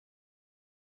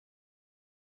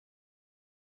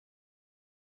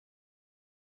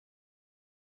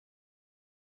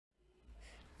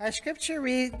Our scripture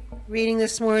reading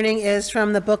this morning is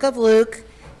from the book of Luke,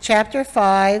 chapter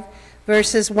 5,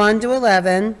 verses 1 to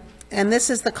 11, and this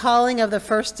is the calling of the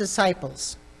first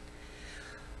disciples.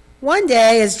 One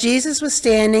day, as Jesus was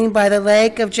standing by the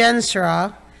lake of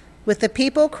Gennesaret, with the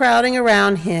people crowding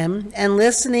around him and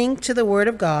listening to the word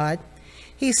of God,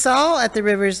 he saw at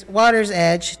the water's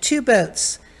edge 2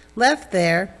 boats left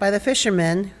there by the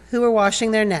fishermen who were washing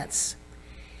their nets.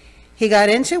 He got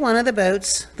into one of the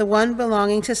boats, the one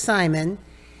belonging to Simon,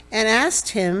 and asked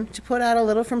him to put out a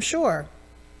little from shore.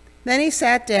 Then he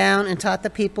sat down and taught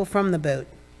the people from the boat.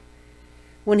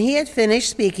 When he had finished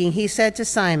speaking, he said to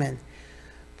Simon,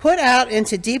 "Put out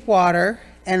into deep water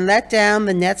and let down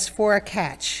the nets for a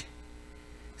catch."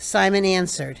 Simon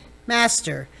answered,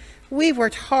 "Master, we've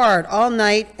worked hard all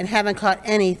night and haven't caught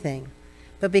anything,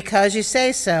 but because you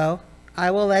say so,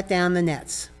 I will let down the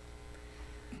nets."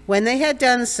 When they had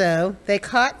done so, they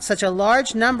caught such a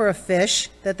large number of fish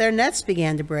that their nets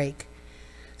began to break.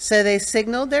 So they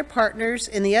signaled their partners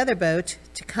in the other boat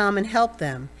to come and help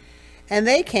them. And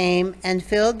they came and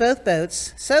filled both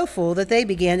boats so full that they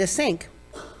began to sink.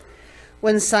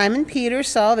 When Simon Peter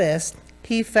saw this,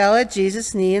 he fell at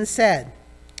Jesus' knee and said,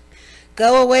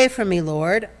 "Go away from me,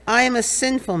 Lord, I am a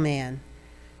sinful man."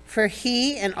 For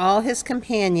he and all his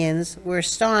companions were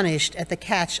astonished at the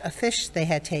catch of fish they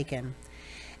had taken.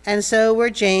 And so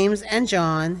were James and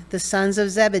John, the sons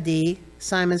of Zebedee,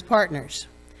 Simon's partners.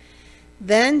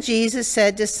 Then Jesus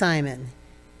said to Simon,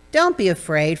 "Don't be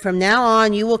afraid. From now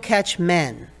on you will catch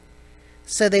men."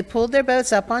 So they pulled their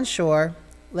boats up on shore,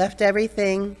 left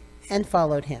everything, and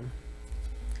followed him.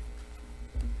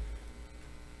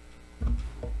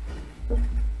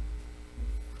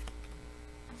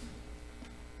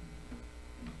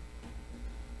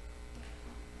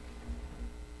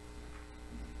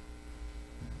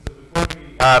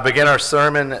 Begin our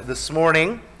sermon this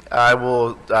morning. I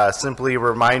will simply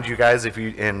remind you guys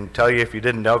and tell you if you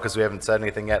didn't know, because we haven't said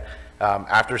anything yet.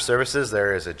 After services,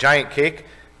 there is a giant cake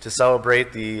to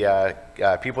celebrate the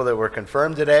people that were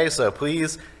confirmed today. So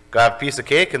please go have a piece of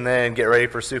cake and then get ready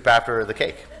for soup after the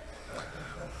cake.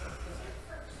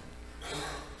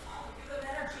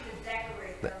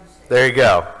 There you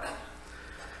go.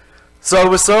 So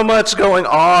with so much going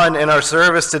on in our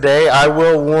service today, I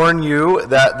will warn you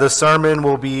that the sermon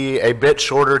will be a bit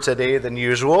shorter today than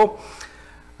usual.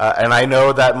 And I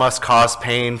know that must cause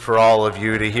pain for all of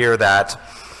you to hear that.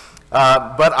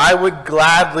 But I would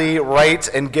gladly write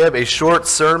and give a short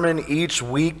sermon each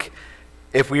week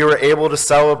if we were able to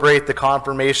celebrate the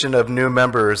confirmation of new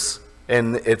members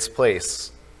in its place.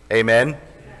 Amen.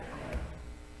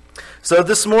 So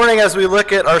this morning, as we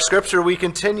look at our scripture, we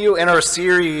continue in our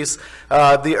series,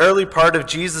 the early part of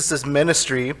Jesus'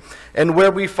 ministry, and where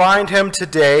we find him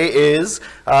today is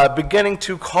beginning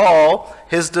to call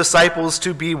his disciples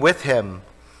to be with him.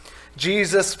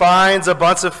 Jesus finds a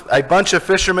bunch of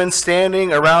fishermen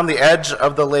standing around the edge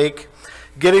of the lake,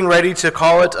 getting ready to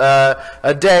call it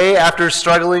a day after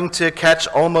struggling to catch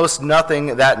almost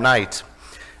nothing that night.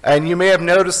 And you may have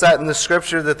noticed that in the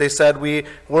scripture that they said we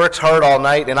worked hard all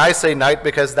night. And I say night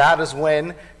because that is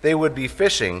when they would be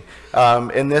fishing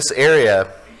in this area.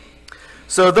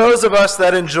 So those of us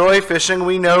that enjoy fishing,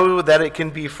 we know that it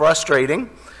can be frustrating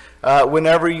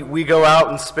whenever we go out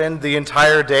and spend the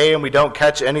entire day and we don't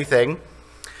catch anything.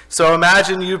 So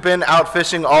imagine you've been out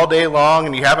fishing all day long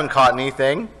and you haven't caught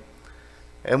anything.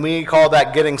 And we call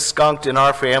that getting skunked in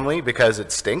our family because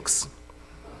it stinks.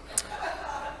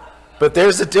 But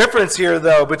there's a difference here,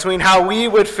 though, between how we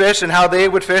would fish and how they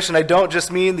would fish, and I don't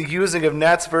just mean the using of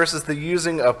nets versus the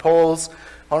using of poles.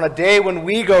 On a day when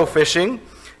we go fishing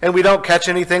and we don't catch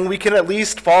anything, we can at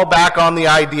least fall back on the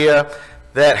idea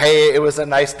that, hey, it was a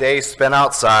nice day spent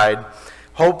outside.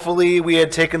 Hopefully we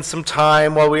had taken some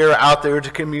time while we were out there to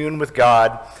commune with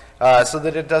God so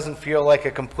that it doesn't feel like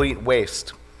a complete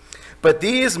waste. But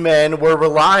these men were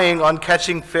relying on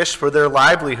catching fish for their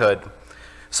livelihood.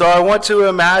 So I want to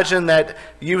imagine that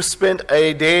you spent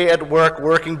a day at work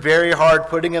working very hard,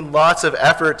 putting in lots of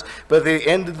effort, but at the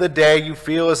end of the day you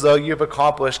feel as though you've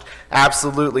accomplished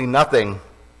absolutely nothing.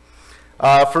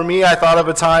 For me, I thought of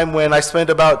a time when I spent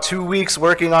about 2 weeks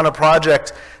working on a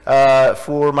project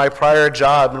for my prior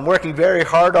job and working very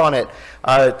hard on it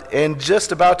and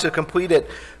just about to complete it,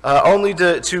 only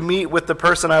to meet with the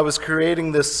person I was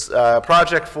creating this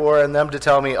project for and them to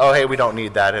tell me, oh, hey, we don't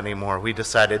need that anymore. We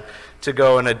decided to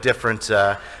go in a different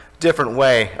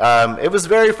way. It was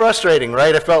very frustrating,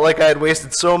 right? I felt like I had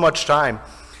wasted so much time.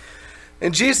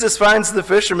 And Jesus finds the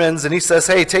fishermen and he says,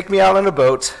 hey, take me out on a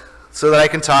boat so that I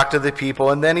can talk to the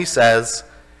people. And then he says,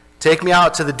 take me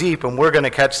out to the deep and we're going to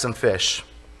catch some fish.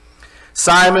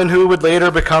 Simon, who would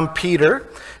later become Peter,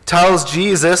 tells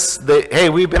Jesus that, hey,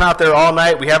 we've been out there all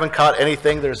night. We haven't caught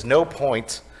anything. There's no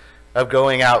point of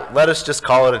going out. Let us just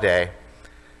call it a day.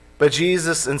 But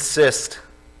Jesus insists,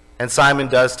 and Simon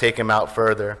does take him out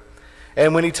further.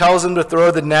 And when he tells them to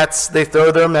throw the nets, they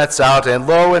throw their nets out. And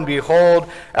lo and behold,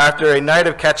 after a night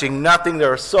of catching nothing,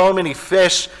 there are so many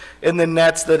fish in the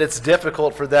nets that it's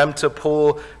difficult for them to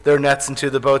pull their nets into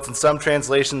the boats. In some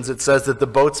translations, it says that the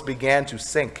boats began to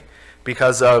sink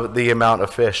because of the amount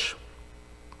of fish.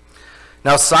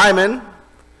 Now Simon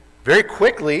very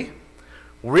quickly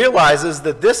realizes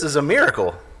that this is a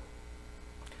miracle.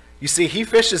 You see, he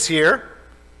fishes here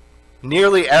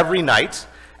nearly every night,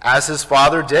 as his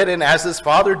father did, and as his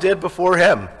father did before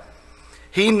him.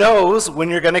 He knows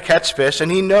when you're going to catch fish,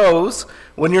 and he knows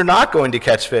when you're not going to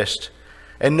catch fish.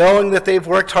 And knowing that they've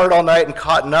worked hard all night and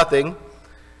caught nothing,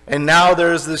 and now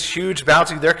there's this huge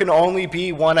bounty, there can only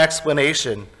be one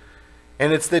explanation,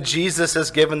 and it's that Jesus has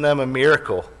given them a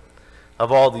miracle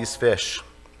of all these fish.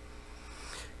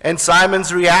 And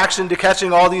Simon's reaction to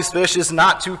catching all these fish is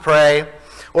not to pray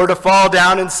or to fall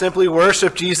down and simply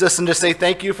worship Jesus and to say,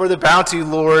 thank you for the bounty,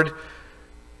 Lord.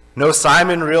 No,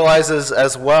 Simon realizes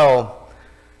as well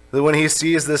that when he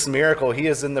sees this miracle, he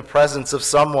is in the presence of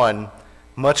someone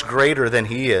much greater than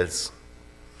he is.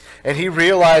 And he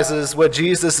realizes what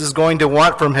Jesus is going to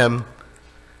want from him.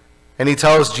 And he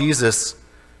tells Jesus,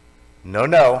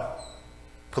 no,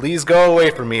 please go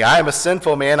away from me. I am a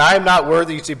sinful man. I am not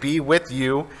worthy to be with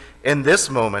you in this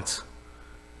moment.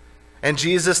 And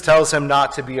Jesus tells him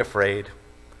not to be afraid,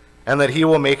 and that he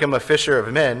will make him a fisher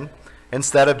of men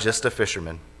instead of just a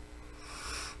fisherman.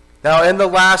 Now, in the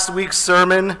last week's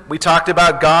sermon, we talked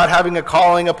about God having a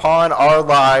calling upon our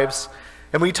lives,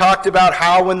 and we talked about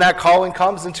how when that calling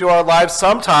comes into our lives,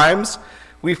 sometimes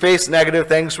we face negative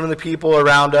things from the people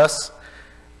around us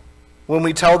when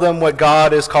we tell them what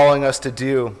God is calling us to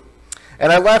do.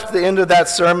 And I left the end of that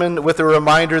sermon with a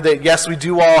reminder that, yes, we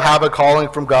do all have a calling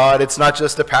from God. It's not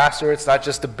just a pastor, it's not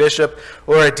just a bishop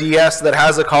or a DS that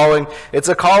has a calling. It's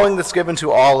a calling that's given to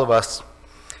all of us.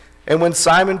 And when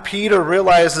Simon Peter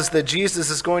realizes that Jesus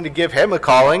is going to give him a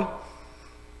calling,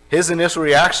 his initial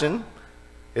reaction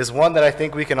is one that I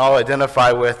think we can all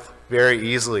identify with very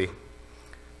easily.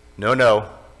 No,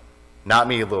 not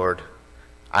me, Lord.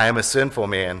 I am a sinful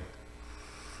man.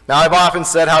 Now, I've often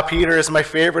said how Peter is my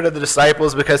favorite of the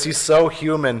disciples because he's so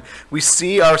human. We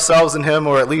see ourselves in him,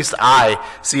 or at least I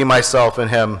see myself in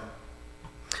him.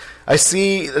 I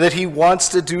see that he wants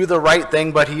to do the right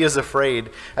thing, but he is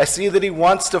afraid. I see that he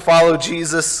wants to follow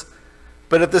Jesus,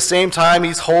 but at the same time,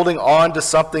 he's holding on to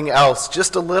something else,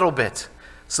 just a little bit,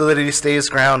 so that he stays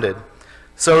grounded.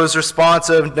 So his response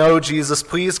of, no, Jesus,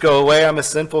 please go away, I'm a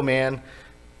sinful man,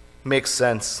 makes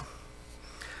sense.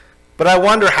 But I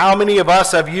wonder how many of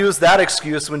us have used that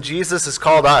excuse when Jesus has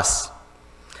called us.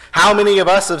 How many of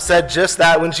us have said just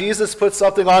that when Jesus put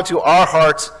something onto our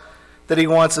hearts that he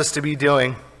wants us to be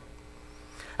doing?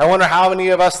 I wonder how many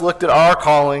of us looked at our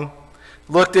calling,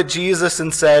 looked at Jesus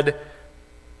and said,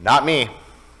 not me.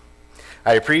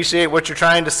 I appreciate what you're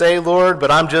trying to say, Lord,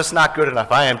 but I'm just not good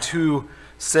enough. I am too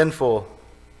sinful.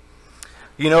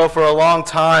 You know, for a long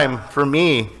time, for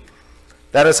me,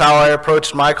 that is how I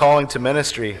approached my calling to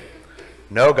ministry.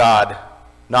 No, God,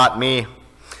 not me.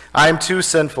 I am too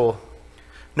sinful.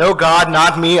 No, God,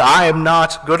 not me. I am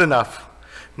not good enough.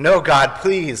 No, God,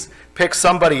 please pick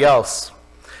somebody else.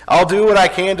 I'll do what I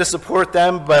can to support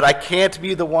them, but I can't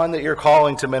be the one that you're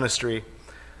calling to ministry.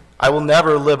 I will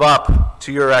never live up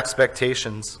to your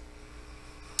expectations.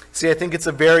 See, I think it's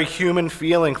a very human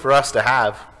feeling for us to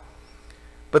have.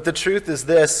 But the truth is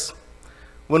this.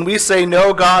 When we say,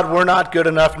 no, God, we're not good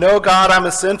enough. No, God, I'm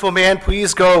a sinful man.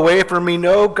 Please go away from me.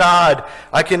 No, God,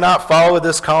 I cannot follow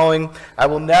this calling. I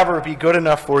will never be good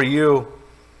enough for you.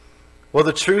 Well,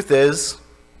 the truth is,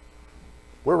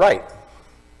 we're right.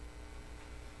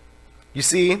 You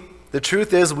see, the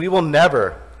truth is we will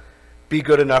never be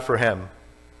good enough for him.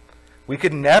 We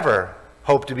could never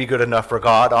hope to be good enough for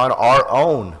God on our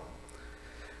own.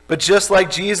 But just like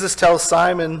Jesus tells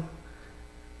Simon,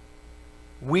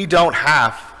 we don't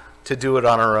have to do it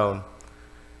on our own.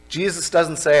 Jesus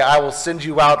doesn't say, I will send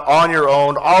you out on your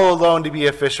own, all alone, to be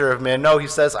a fisher of men. No, he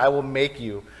says, I will make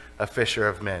you a fisher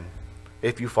of men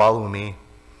if you follow me.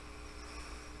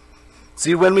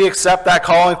 See, when we accept that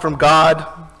calling from God,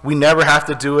 we never have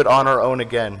to do it on our own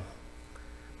again.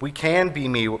 We can be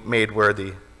made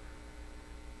worthy,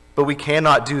 but we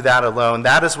cannot do that alone.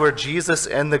 That is where Jesus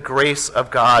and the grace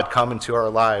of God come into our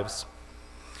lives.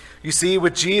 You see,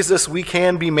 with Jesus, we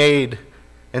can be made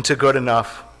into good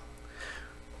enough.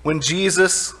 with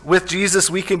Jesus,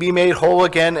 we can be made whole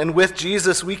again, and with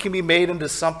Jesus, we can be made into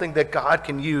something that God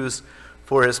can use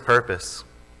for his purpose.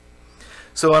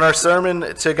 So in our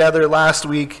sermon together last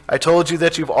week, I told you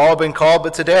that you've all been called,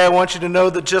 but today I want you to know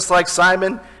that just like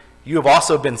Simon, you have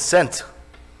also been sent.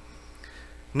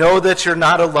 Know that you're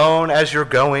not alone as you're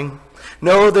going.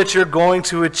 Know that you're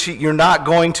not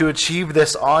going to achieve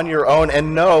this on your own,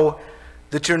 and know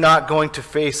that you're not going to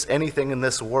face anything in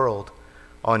this world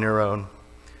on your own,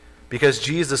 because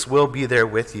Jesus will be there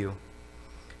with you.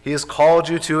 He has called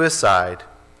you to his side.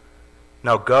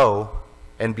 Now go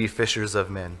and be fishers of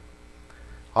men.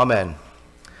 Amen.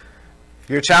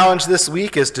 Your challenge this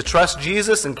week is to trust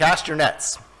Jesus and cast your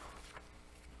nets.